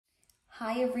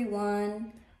Hi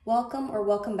everyone,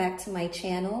 welcome back to my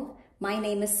channel. My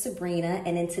name is Sabrina,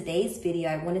 and in today's video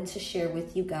I wanted to share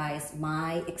with you guys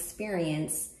my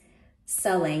experience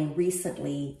selling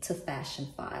recently to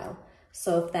Fashionphile.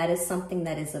 So if that is something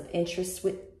that is of interest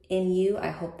in you, I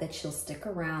hope that you'll stick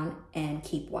around and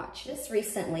keep watching. Just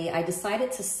recently I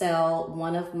decided to sell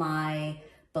one of my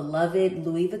beloved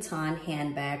Louis Vuitton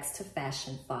handbags to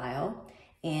Fashionphile.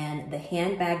 And the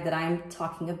handbag that I'm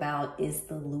talking about is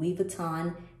the Louis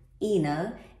Vuitton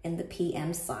Iena in the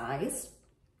PM size.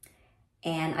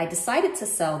 And I decided to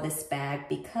sell this bag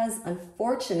because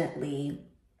unfortunately,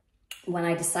 when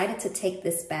I decided to take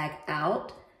this bag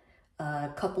out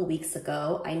a couple weeks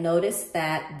ago, I noticed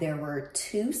that there were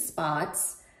two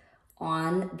spots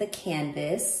on the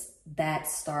canvas that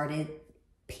started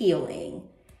peeling.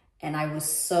 And I was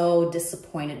so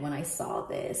disappointed when I saw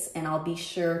this. And I'll be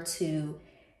sure to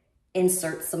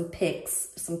insert some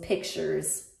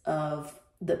pictures of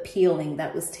the peeling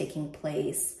that was taking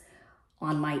place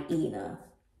on my Iena.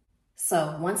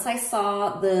 So once I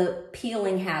saw the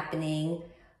peeling happening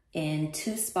in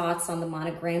two spots on the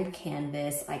monogrammed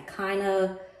canvas, I kind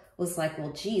of was like,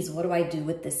 well, geez, what do I do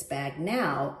with this bag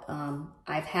now?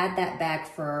 I've had that bag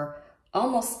for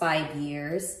almost 5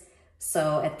 years.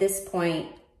 So at this point,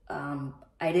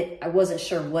 I wasn't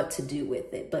sure what to do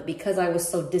with it, but because I was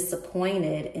so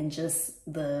disappointed in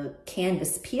just the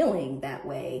canvas peeling that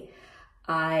way,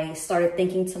 I started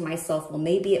thinking to myself, well,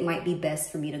 maybe it might be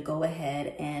best for me to go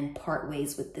ahead and part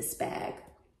ways with this bag.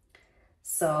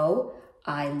 So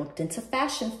I looked into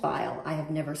Fashionphile. I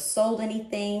have never sold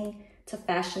anything to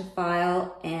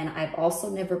Fashionphile, and I've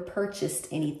also never purchased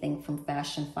anything from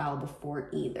Fashionphile before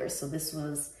either. So this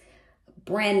was a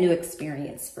brand new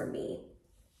experience for me.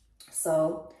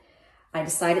 So I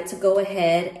decided to go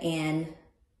ahead and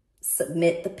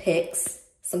submit the pics,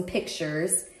 some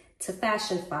pictures to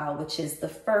Fashionphile, which is the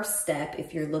first step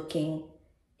if you're looking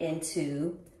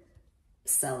into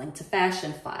selling to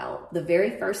Fashionphile. The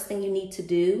very first thing you need to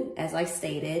do, as I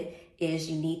stated, is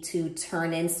you need to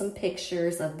turn in some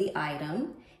pictures of the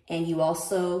item, and you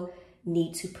also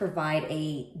need to provide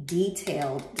a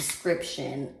detailed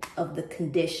description of the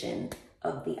condition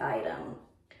of the item.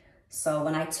 So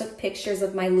when I took pictures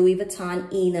of my Louis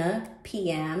Vuitton Iena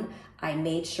PM, I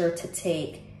made sure to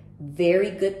take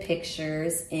very good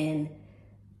pictures in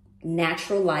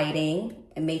natural lighting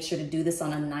and made sure to do this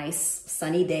on a nice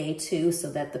sunny day too, so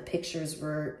that the pictures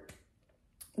were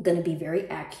going to be very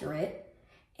accurate.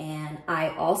 And I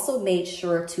also made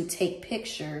sure to take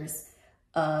pictures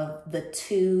of the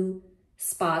two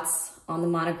spots on the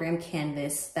monogram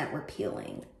canvas that were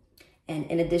peeling. And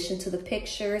in addition to the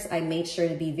pictures, I made sure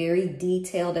to be very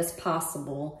detailed as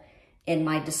possible in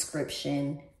my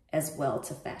description as well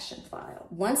to Fashionphile.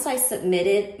 Once I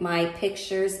submitted my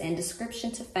pictures and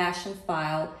description to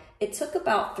Fashionphile, it took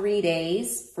about 3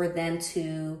 days for them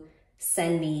to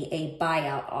send me a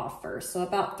buyout offer. So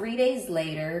about 3 days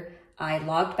later, I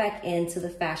logged back into the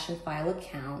Fashionphile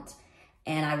account,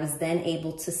 and I was then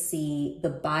able to see the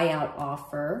buyout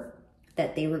offer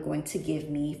that they were going to give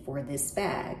me for this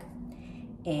bag.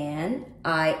 And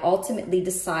I ultimately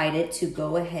decided to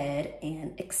go ahead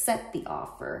and accept the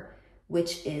offer,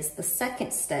 which is the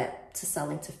second step to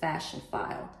selling to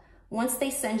Fashionphile. Once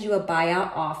they send you a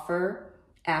buyout offer,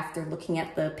 after looking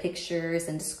at the pictures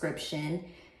and description,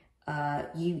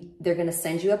 they're gonna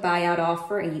send you a buyout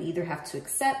offer, and you either have to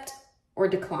accept or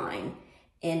decline.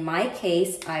 In my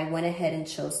case, I went ahead and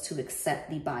chose to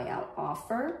accept the buyout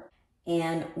offer.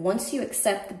 And once you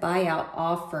accept the buyout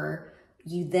offer,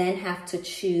 you then have to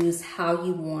choose how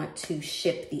you want to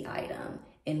ship the item,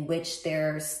 in which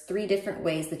there's 3 different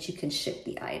ways that you can ship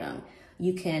the item.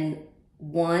 You can,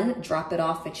 1, drop it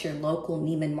off at your local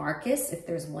Neiman Marcus if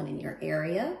there's one in your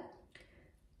area.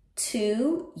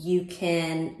 2, you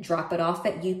can drop it off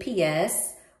at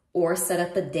UPS or set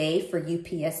up a day for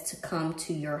UPS to come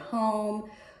to your home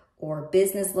or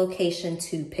business location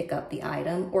to pick up the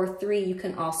item. Or 3, you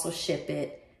can also ship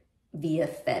it via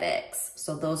FedEx.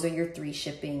 So those are your 3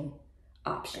 shipping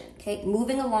options. Okay,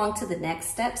 moving along to the next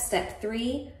step, step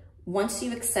 3. Once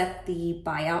you accept the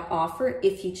buyout offer,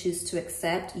 if you choose to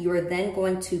accept, you're then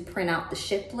going to print out the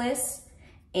ship list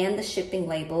and the shipping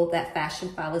label that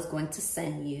Fashionphile is going to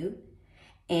send you.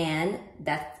 And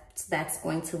that's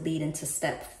going to lead into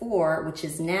step 4, which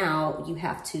is now you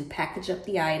have to package up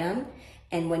the item.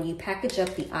 And when you package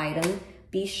up the item,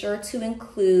 be sure to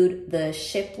include the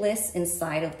ship list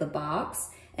inside of the box,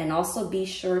 and also be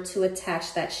sure to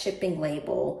attach that shipping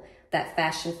label that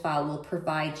Fashionphile will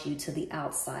provide you to the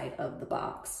outside of the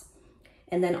box.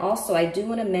 And then also, I do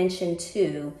want to mention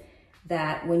too,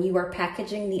 that when you are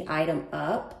packaging the item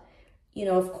up, you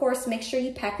know, of course, make sure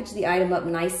you package the item up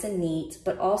nice and neat,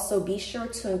 but also be sure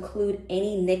to include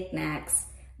any knickknacks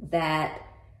that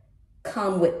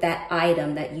come with that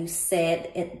item that you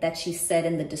said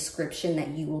in the description that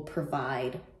you will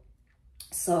provide.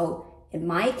 So in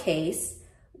my case,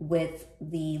 with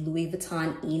the Louis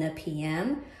Vuitton Iena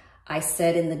PM, I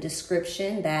said in the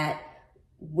description that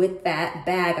with that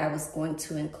bag, I was going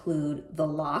to include the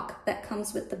lock that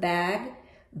comes with the bag,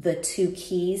 the 2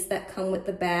 keys that come with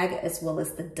the bag, as well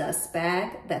as the dust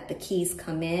bag that the keys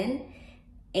come in,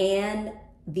 and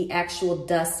the actual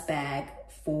dust bag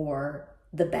for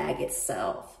the bag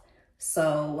itself.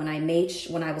 So when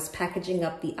I was packaging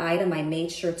up the item, I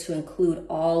made sure to include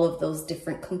all of those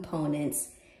different components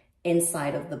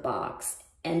inside of the box.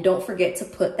 And don't forget to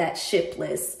put that ship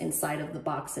list inside of the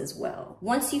box as well.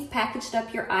 Once you've packaged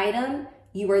up your item,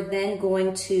 you are then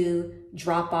going to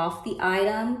drop off the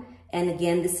item. And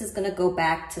again, this is going to go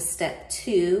back to step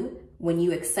 2. When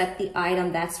you accept the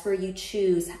item, that's where you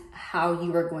choose how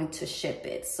you are going to ship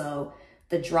it. So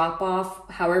the drop off,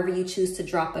 however you choose to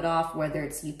drop it off, whether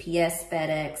it's UPS,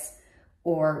 FedEx,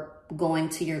 or going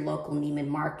to your local Neiman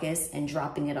Marcus and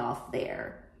dropping it off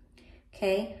there.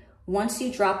 Okay. Once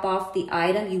you drop off the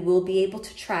item, you will be able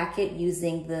to track it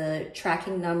using the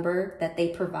tracking number that they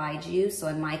provide you. So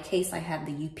in my case, I have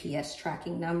the UPS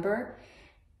tracking number.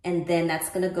 And then that's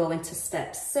going to go into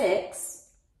step 6,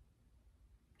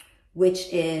 which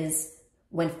is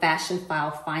when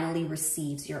Fashionphile finally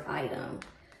receives your item.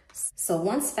 So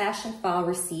once Fashionphile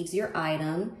receives your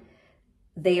item,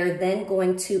 they are then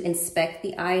going to inspect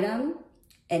the item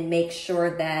and make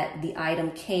sure that the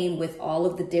item came with all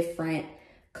of the different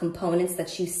components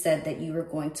that you said that you were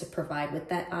going to provide with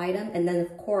that item. And then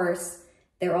of course,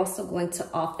 they're also going to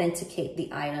authenticate the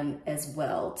item as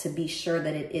well to be sure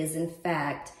that it is in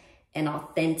fact an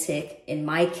authentic, in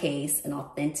my case, an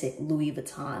authentic Louis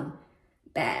Vuitton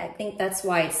bag. I think that's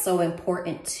why it's so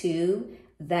important too,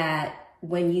 that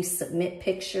when you submit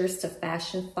pictures to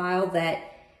Fashionphile, that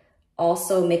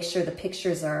also make sure the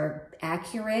pictures are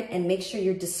accurate and make sure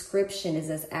your description is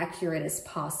as accurate as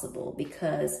possible,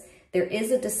 because there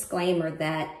is a disclaimer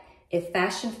that if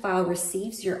Fashionphile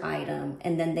receives your item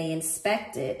and then they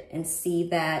inspect it and see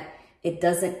that it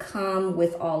doesn't come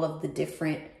with all of the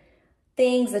different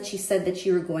things that you said that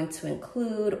you were going to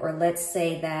include, or let's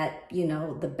say that, you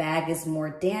know, the bag is more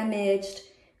damaged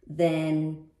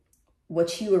than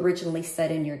what you originally said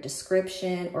in your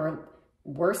description, or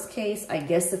worst case, I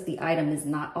guess if the item is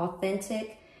not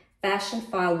authentic,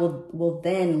 Fashionphile will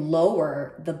then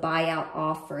lower the buyout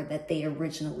offer that they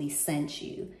originally sent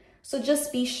you. So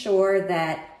just be sure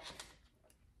that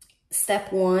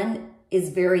step 1 is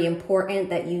very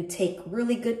important, that you take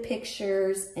really good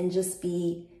pictures and just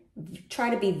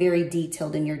try to be very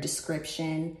detailed in your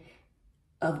description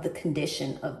of the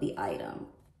condition of the item.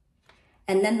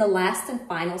 And then the last and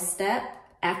final step,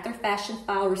 after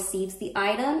Fashionphile receives the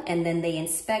item and then they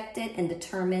inspect it and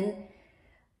determine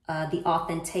the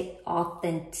authentication,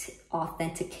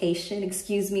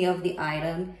 of the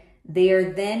item, they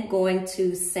are then going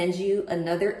to send you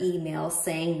another email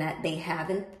saying that they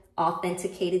haven't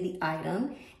authenticated the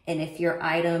item. And if your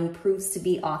item proves to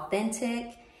be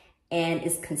authentic and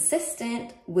is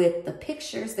consistent with the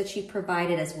pictures that you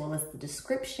provided, as well as the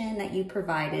description that you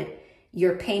provided,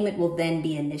 your payment will then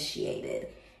be initiated.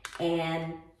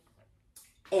 And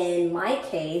in my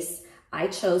case, I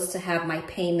chose to have my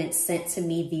payment sent to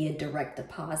me via direct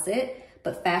deposit,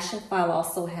 but Fashionphile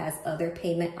also has other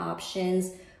payment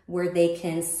options where they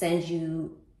can send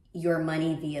you your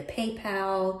money via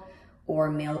PayPal or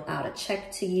mail out a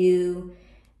check to you.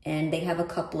 And they have a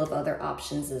couple of other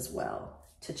options as well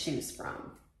to choose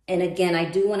from. And again, I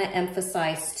do want to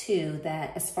emphasize too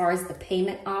that as far as the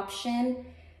payment option,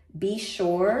 be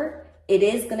sure it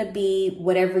is going to be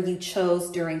whatever you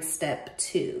chose during step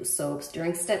 2. So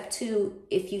during step 2,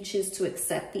 if you choose to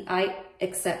accept the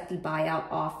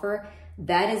buyout offer,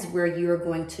 that is where you're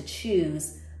going to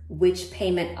choose which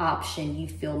payment option you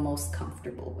feel most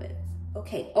comfortable with.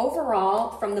 Okay,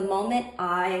 overall, from the moment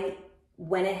I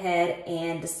went ahead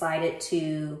and decided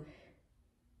to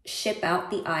ship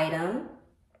out the item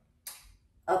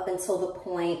up until the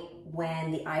point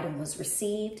when the item was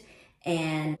received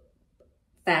and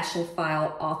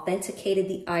Fashionphile authenticated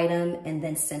the item and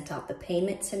then sent out the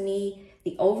payment to me,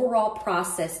 the overall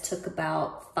process took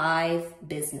about 5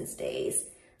 business days.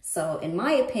 So in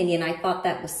my opinion, I thought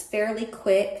that was fairly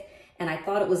quick, and I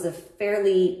thought it was a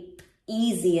fairly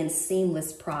easy and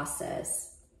seamless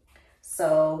process.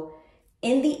 So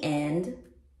in the end,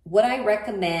 would I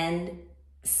recommend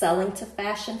selling to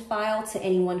Fashionphile to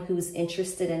anyone who's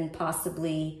interested in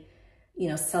possibly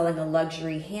selling a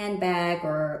luxury handbag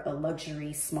or a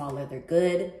luxury small leather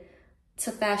good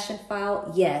to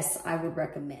Fashionphile, yes, I would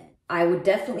recommend. I would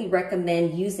definitely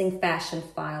recommend using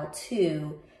Fashionphile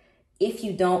too if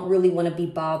you don't really want to be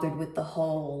bothered with the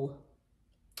whole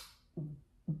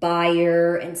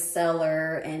buyer and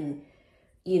seller and,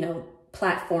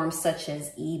 platforms such as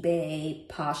eBay,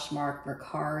 Poshmark,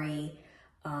 Mercari.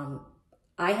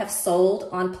 I have sold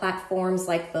on platforms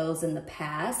like those in the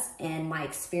past, and my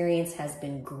experience has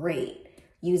been great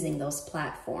using those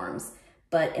platforms.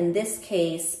 But in this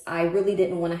case, I really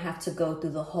didn't want to have to go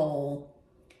through the whole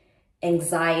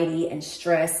anxiety and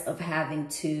stress of having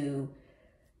to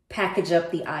package up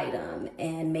the item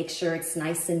and make sure it's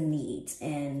nice and neat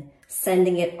and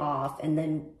sending it off and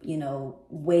then,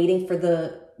 waiting for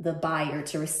the buyer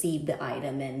to receive the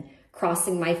item and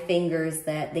crossing my fingers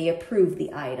that they approve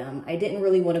the item. I didn't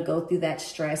really want to go through that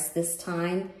stress this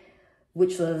time,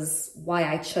 which was why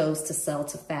I chose to sell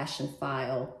to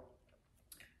Fashionphile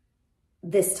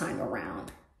this time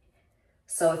around.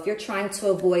 So if you're trying to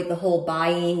avoid the whole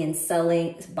buying and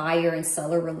selling, buyer and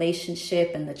seller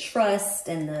relationship and the trust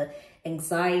and the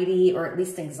anxiety, or at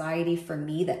least anxiety for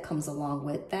me that comes along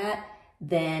with that,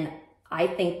 then I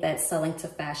think that selling to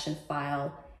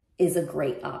Fashionphile is a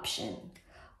great option.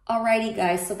 Alrighty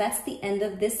guys, so that's the end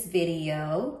of this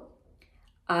video.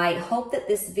 I hope that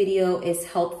this video is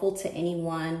helpful to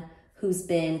anyone who's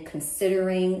been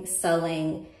considering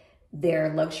selling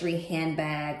their luxury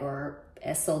handbag or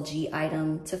SLG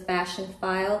item to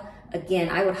Fashionphile. Again,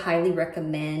 I would highly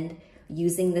recommend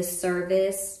using this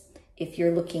service if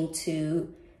you're looking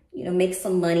to, make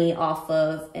some money off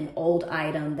of an old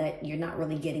item that you're not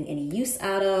really getting any use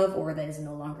out of or that is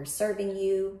no longer serving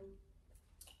you.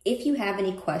 If you have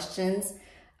any questions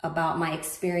about my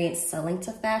experience selling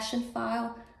to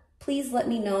Fashionphile, please let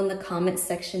me know in the comment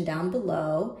section down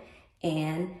below.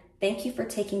 And thank you for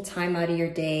taking time out of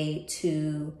your day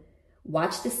to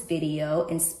watch this video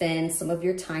and spend some of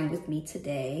your time with me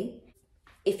today.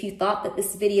 If you thought that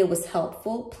this video was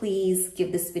helpful, please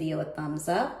give this video a thumbs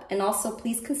up, and also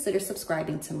please consider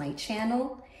subscribing to my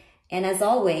channel. And as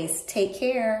always, take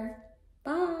care.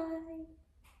 Bye.